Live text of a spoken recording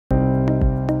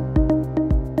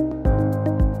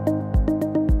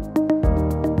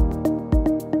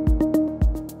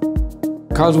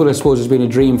Karlswood, I suppose, has been a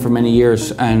dream for many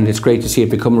years, and it's great to see it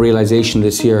become a realisation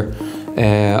this year.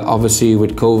 Obviously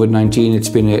with COVID-19 it's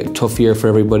been a tough year for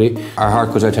everybody. Our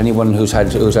heart goes out to anyone who's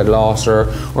had loss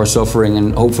or suffering,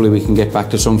 and hopefully we can get back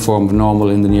to some form of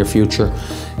normal in the near future.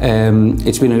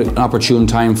 It's been an opportune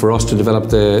time for us to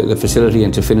develop the facility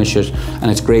and to finish it,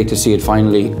 and it's great to see it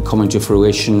finally coming to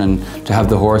fruition and to have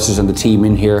the horses and the team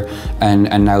in here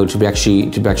and now to be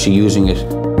actually using it.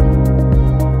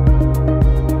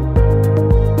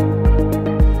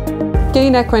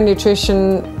 Gain Equine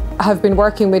Nutrition have been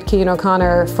working with Cian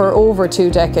O'Connor for over 2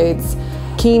 decades.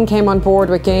 Cian came on board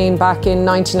with Gain back in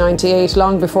 1998,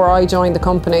 long before I joined the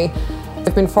company.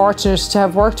 I've been fortunate to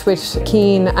have worked with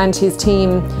Cian and his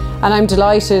team, and I'm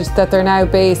delighted that they're now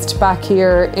based back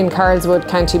here in Karlswood,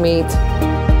 County Meath.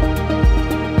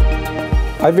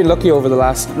 I've been lucky over the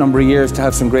last number of years to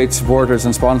have some great supporters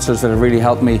and sponsors that have really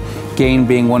helped me, Gain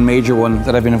being one major one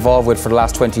that I've been involved with for the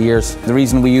last 20 years. The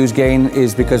reason we use Gain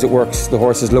is because it works. The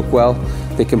horses look well,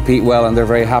 they compete well, and they're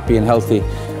very happy and healthy,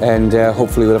 and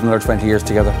hopefully we'll have another 20 years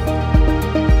together.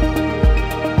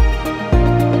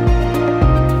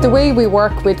 The way we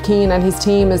work with Cian and his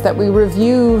team is that we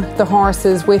review the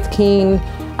horses with Cian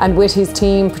and with his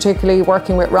team, particularly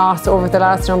working with Ross over the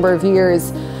last number of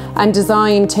years, and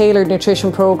design tailored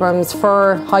nutrition programs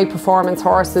for high performance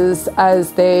horses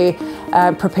as they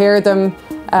prepare them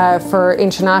for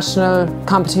international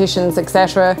competitions,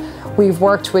 etc. We've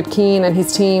worked with Cian and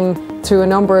his team through a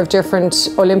number of different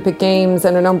Olympic Games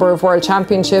and a number of World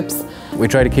Championships. We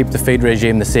try to keep the feed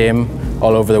regime the same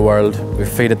all over the world. We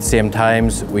feed at the same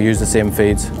times, we use the same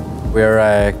feeds. We're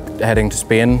heading to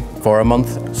Spain for a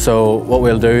month, so what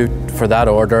we'll do for that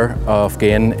order of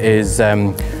Gain is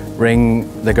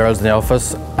ring the girls in the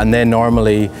office, and then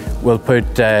normally we'll put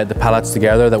the pallets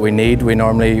together that we need. We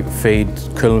normally feed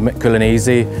Cool and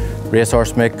Easy,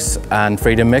 Racehorse Mix and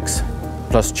Freedom Mix,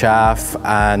 plus chaff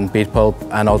and beet pulp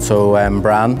and also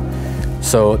bran.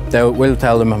 So we'll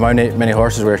tell them how many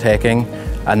horses we're taking,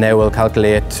 and they will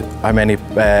calculate how many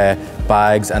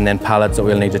bags and then pallets that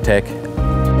we'll need to take.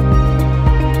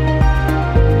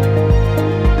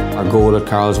 Our goal at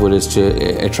Karlswood is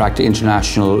to attract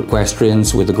international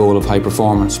equestrians with the goal of high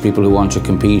performance, people who want to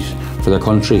compete for their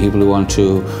country, people who want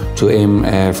to aim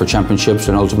for championships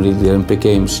and ultimately the Olympic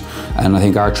Games. And I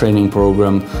think our training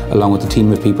programme, along with the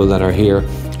team of people that are here,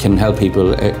 can help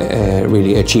people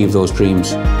really achieve those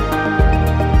dreams.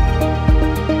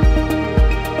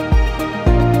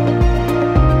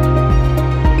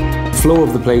 The flow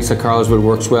of the place at Karlswood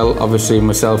works well. Obviously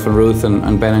myself and Ruth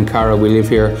and Ben and Cara, we live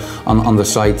here on the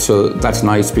site, so that's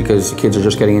nice because kids are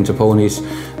just getting into ponies,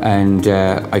 and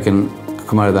I can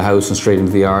come out of the house and straight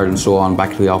into the yard and so on,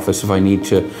 back to the office if I need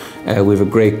to. We have a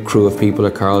great crew of people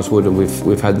at Karlswood, and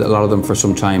we've had a lot of them for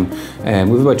some time.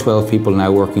 We've about 12 people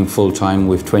now working full time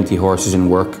with 20 horses in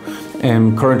work.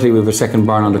 Currently we have a second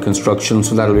barn under construction,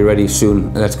 so that'll be ready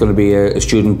soon. That's going to be a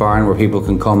student barn where people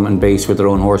can come and base with their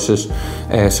own horses.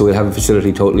 So we'll have a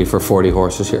facility totally for 40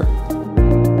 horses here.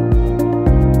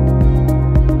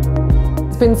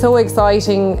 It's been so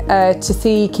exciting to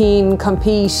see Cian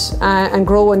compete and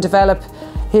grow and develop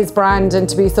his brand, and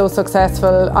to be so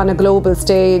successful on a global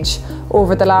stage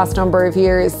over the last number of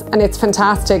years. And it's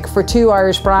fantastic for 2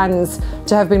 Irish brands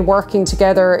to have been working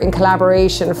together in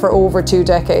collaboration for over 2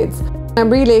 decades. I'm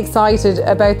really excited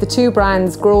about the 2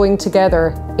 brands growing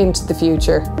together into the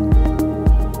future.